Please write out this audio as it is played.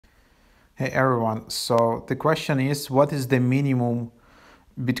Hey everyone, so the question is, what is the minimum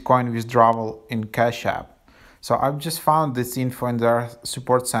Bitcoin withdrawal in Cash App? So I've just found this info in their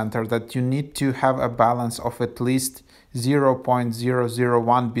support center that you need to have a balance of at least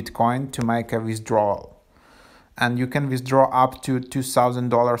 0.001 Bitcoin to make a withdrawal. And you can withdraw up to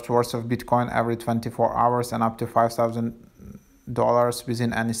 $2,000 worth of Bitcoin every 24 hours and up to $5,000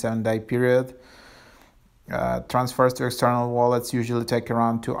 within any 7-day period. Transfers to external wallets usually take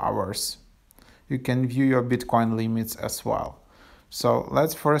around 2 hours. You can view your Bitcoin limits as well. So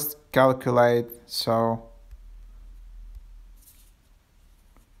let's first calculate. So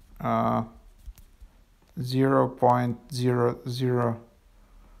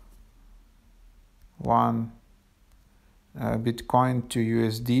 0.001 Bitcoin to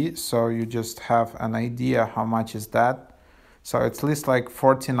USD. So you just have an idea how much is that. So it's at least like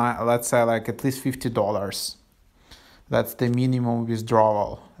 49, let's say like at least $50. That's the minimum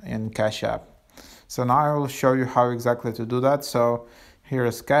withdrawal in Cash App. So now I will show you how exactly to do that. So here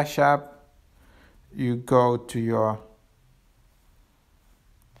is Cash App. You go to your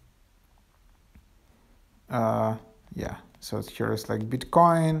so here is like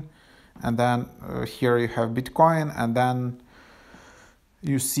Bitcoin, and then here you have Bitcoin, and then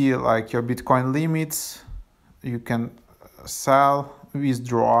you see like your Bitcoin limits. You can sell,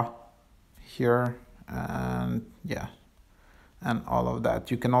 withdraw here, and and all of that.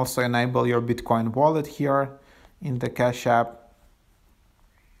 You can also enable your Bitcoin wallet here in the Cash App.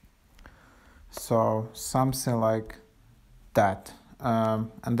 So something like that. And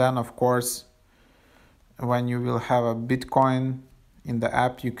then of course, when you will have a Bitcoin in the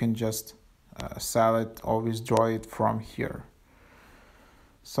app, you can just sell it or withdraw it from here.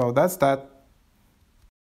 So that's that.